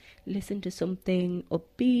or listen to something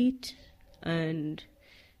upbeat and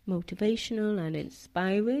motivational and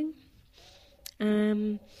inspiring.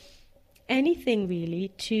 Anything really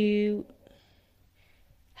to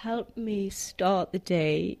help me start the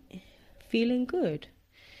day feeling good.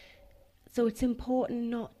 So it's important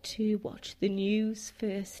not to watch the news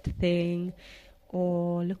first thing,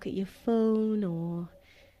 or look at your phone, or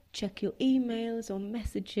check your emails or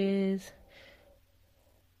messages,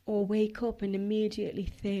 or wake up and immediately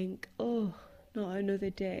think, oh, not another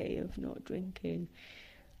day of not drinking.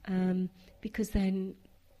 Because then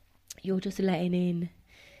you're just letting in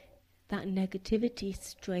that negativity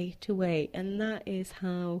straight away, and that is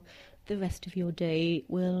how the rest of your day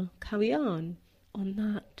will carry on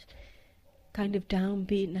that kind of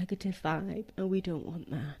downbeat negative vibe, and we don't want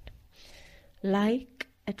that. Like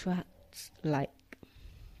attracts like.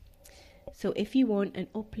 So if you want an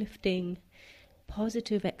uplifting,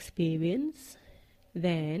 positive experience,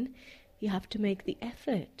 then you have to make the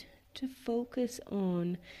effort to focus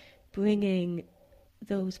on bringing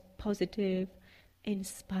those positive,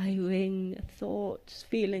 inspiring thoughts,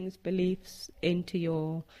 feelings, beliefs into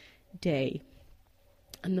your day.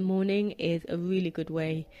 And the morning is a really good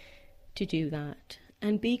way to do that.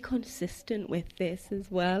 And be consistent with this as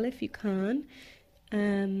well if you can.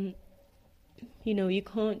 You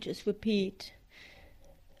can't just repeat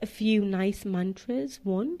a few nice mantras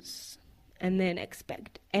once and then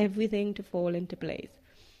expect everything to fall into place.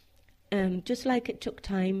 Just like it took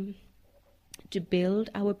time to build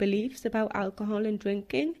our beliefs about alcohol and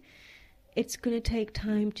drinking, it's going to take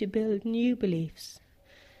time to build new beliefs.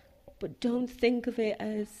 But don't think of it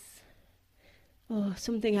as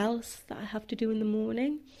something else that I have to do in the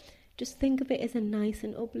morning. Just think of it as a nice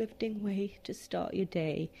and uplifting way to start your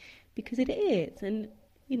day, because it is. And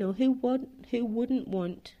who wouldn't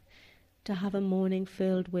want to have a morning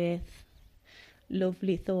filled with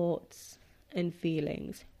lovely thoughts and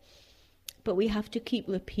feelings. But we have to keep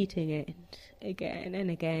repeating it again and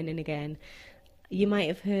again and again. You might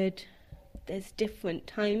have heard there's different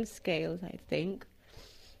time scales, I think,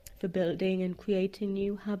 for building and creating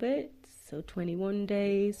new habits. So 21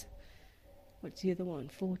 days. What's the other one?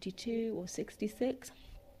 42 or 66?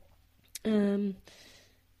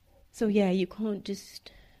 So yeah, you can't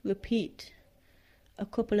just repeat a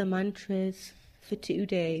couple of mantras for 2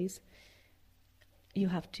 days. You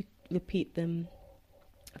have to repeat them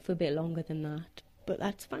for a bit longer than that, but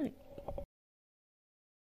that's fine.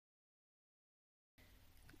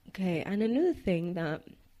 Okay, and another thing that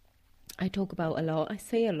I talk about a lot, I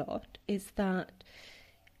say a lot, is that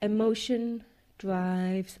emotion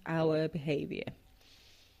drives our behavior.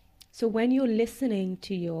 So when you're listening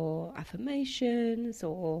to your affirmations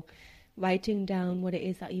or writing down what it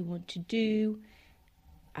is that you want to do,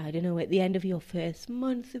 I don't know, at the end of your first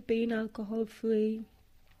month of being alcohol-free,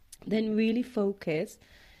 then really focus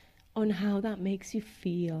on how that makes you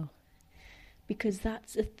feel, because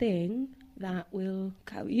that's a thing that will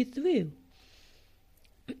carry you through.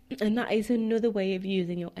 And that is another way of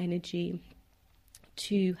using your energy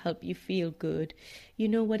to help you feel good. You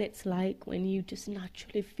know what it's like when you just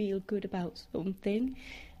naturally feel good about something?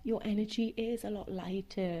 Your energy is a lot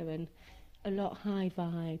lighter and a lot high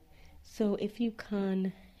vibe. So if you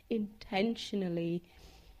can intentionally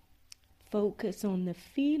focus on the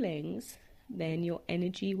feelings, then your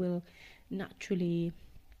energy will naturally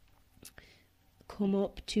come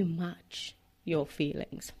up to match your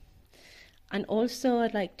feelings. And also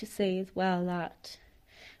I'd like to say as well that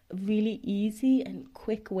a really easy and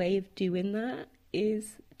quick way of doing that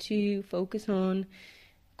is to focus on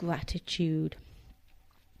gratitude.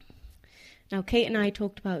 Now, Kate and I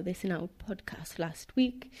talked about this in our podcast last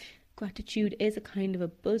week. Gratitude is a kind of a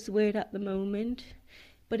buzzword at the moment,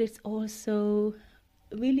 but it's also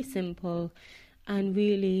really simple and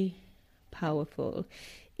really powerful.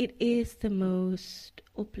 It is the most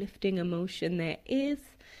uplifting emotion there is,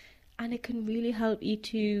 and it can really help you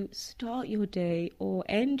to start your day or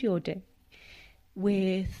end your day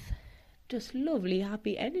with just lovely,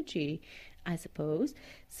 happy energy, I suppose.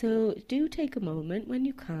 So do take a moment when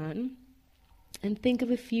you can and think of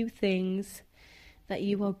a few things that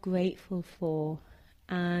you are grateful for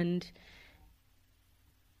and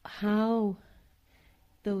how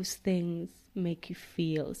those things make you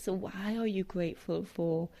feel. So why are you grateful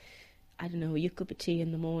for, I don't know, your cup of tea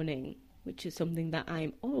in the morning, which is something that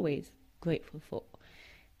I'm always grateful for?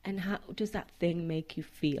 And how does that thing make you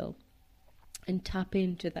feel? And tap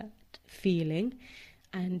into that feeling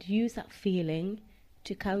and use that feeling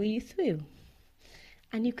to carry you through.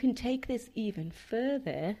 And you can take this even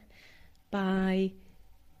further by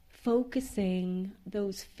focusing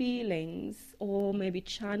those feelings, or maybe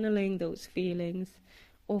channeling those feelings,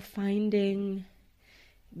 or finding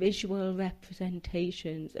visual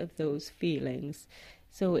representations of those feelings.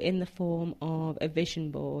 So in the form of a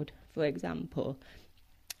vision board, for example.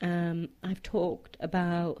 I've talked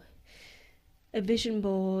about a vision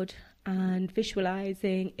board and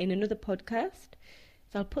visualizing in another podcast.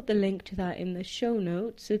 So I'll put the link to that in the show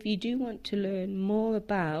notes. So if you do want to learn more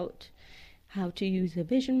about how to use a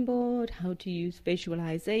vision board, how to use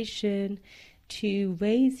visualization to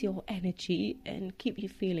raise your energy and keep you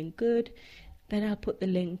feeling good, then I'll put the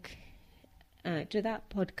link to that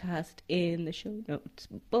podcast in the show notes.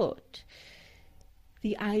 But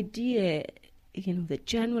the idea, the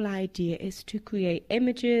general idea is to create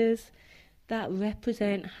images that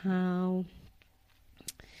represent how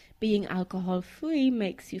being alcohol-free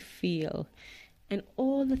makes you feel, and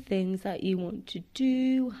all the things that you want to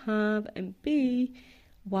do, have, and be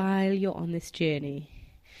while you're on this journey.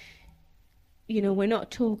 We're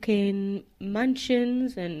not talking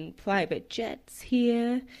mansions and private jets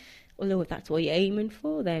here, although if that's what you're aiming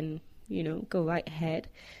for, then, go right ahead.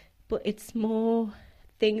 But it's more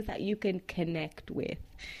things that you can connect with,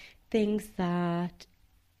 things that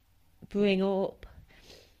bring up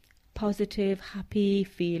positive, happy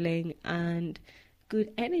feeling and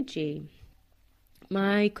good energy.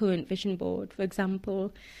 My current vision board, for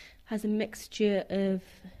example, has a mixture of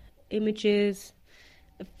images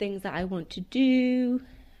of things that I want to do,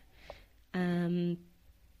 things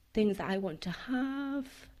that I want to have,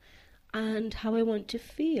 and how I want to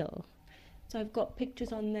feel. So I've got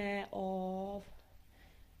pictures on there of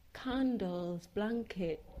candles,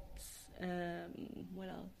 blankets, what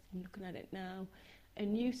else? I'm looking at it now. A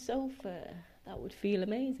new sofa, that would feel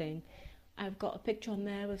amazing. I've got a picture on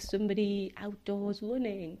there of somebody outdoors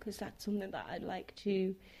running, because that's something that I'd like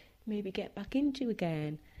to maybe get back into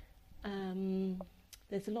again.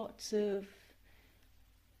 There's lots of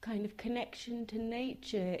kind of connection to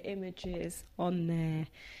nature images on there.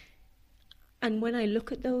 And when I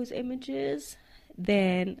look at those images,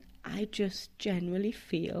 then I just generally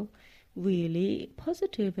feel really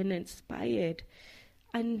positive and inspired.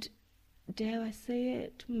 And dare I say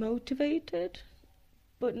it, motivated,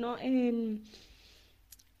 but not in,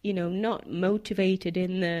 not motivated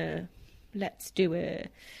in the let's do a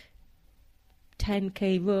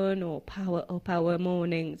 10k run or power up our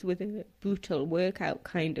mornings with a brutal workout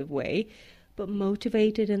kind of way, but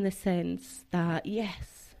motivated in the sense that,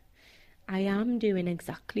 yes, I am doing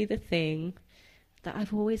exactly the thing that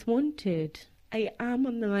I've always wanted. I am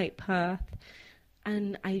on the right path,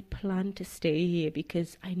 and I plan to stay here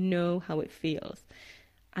because I know how it feels,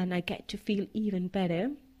 and I get to feel even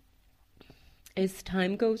better as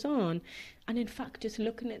time goes on. And in fact, just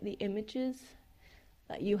looking at the images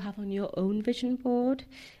that you have on your own vision board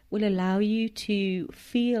will allow you to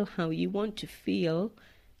feel how you want to feel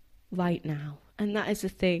right now. And that is a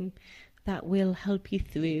thing that will help you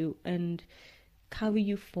through and carry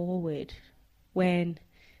you forward when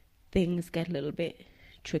things get a little bit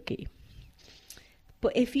tricky.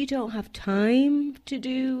 But if you don't have time to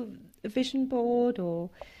do a vision board or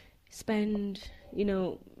spend,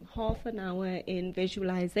 half an hour in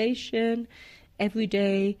visualization every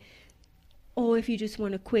day, or if you just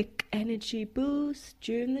want a quick energy boost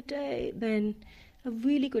during the day, then a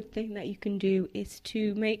really good thing that you can do is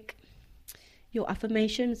to make your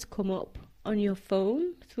affirmations come up on your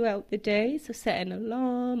phone throughout the day. So set an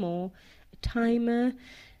alarm or a timer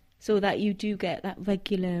so that you do get that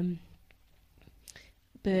regular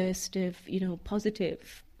burst of,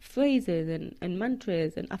 positive phrases and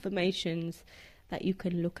mantras and affirmations that you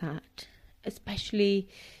can look at, especially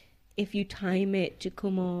if you time it to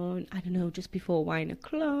come on, just before 1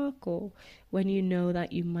 o'clock, or when you know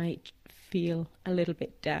that you might feel a little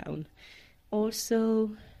bit down.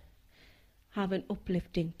 Also, have an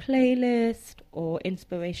uplifting playlist or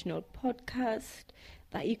inspirational podcast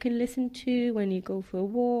that you can listen to when you go for a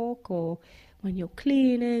walk or when you're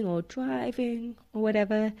cleaning or driving or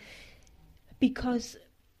whatever. Because,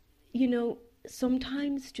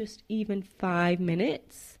 sometimes just even 5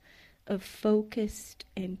 minutes of focused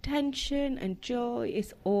intention and joy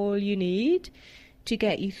is all you need to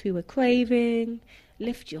get you through a craving,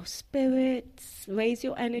 lift your spirits, raise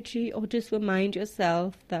your energy, or just remind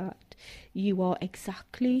yourself that you are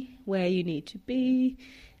exactly where you need to be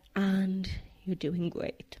and you're doing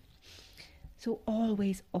great. So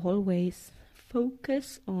always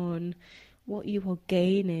focus on what you are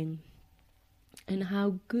gaining and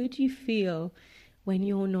how good you feel when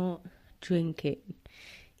you're not drinking.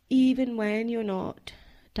 Even when you're not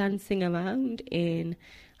dancing around in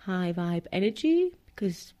high vibe energy,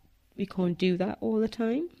 because we can't do that all the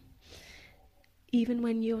time. Even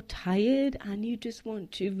when you're tired and you just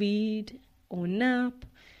want to read or nap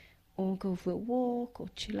or go for a walk or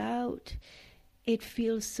chill out, it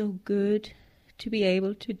feels so good to be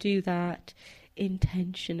able to do that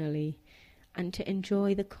intentionally and to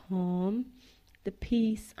enjoy the calm, the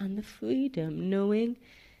peace and the freedom, knowing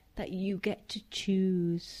that you get to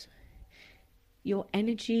choose. Your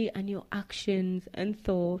energy and your actions and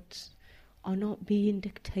thoughts are not being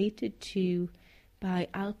dictated to by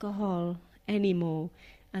alcohol anymore,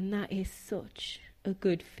 and that is such a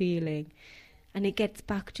good feeling. And it gets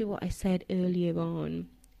back to what I said earlier on,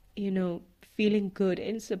 feeling good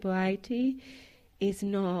in sobriety is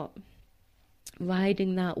not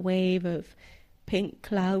riding that wave of pink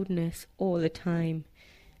cloudness all the time.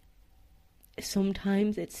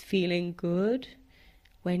 Sometimes it's feeling good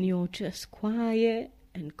when you're just quiet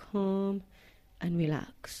and calm and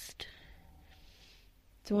relaxed.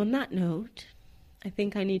 So on that note, I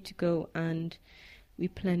think I need to go and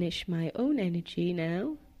replenish my own energy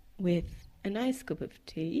now with a nice cup of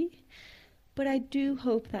tea. But I do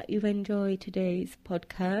hope that you've enjoyed today's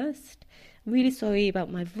podcast. I'm really sorry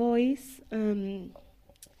about my voice.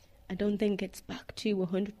 I don't think it's back to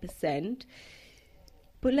 100%.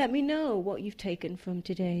 But let me know what you've taken from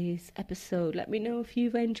today's episode. Let me know if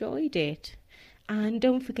you've enjoyed it. And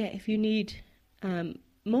don't forget, if you need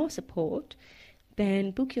more support,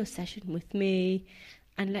 then book your session with me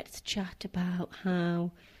and let's chat about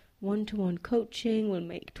how one-to-one coaching will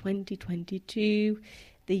make 2022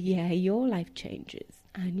 the year your life changes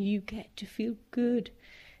and you get to feel good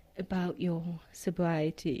about your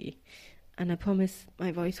sobriety. And I promise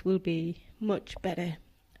my voice will be much better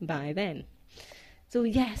by then. So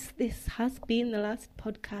yes, this has been the last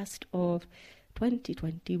podcast of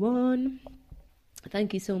 2021.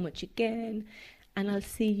 Thank you so much again. And I'll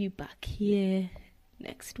see you back here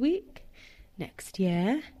next week, next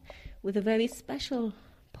year, with a very special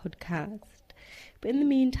podcast. But in the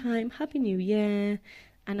meantime, Happy New Year,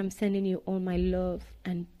 and I'm sending you all my love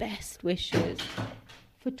and best wishes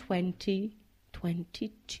for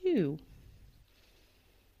 2022.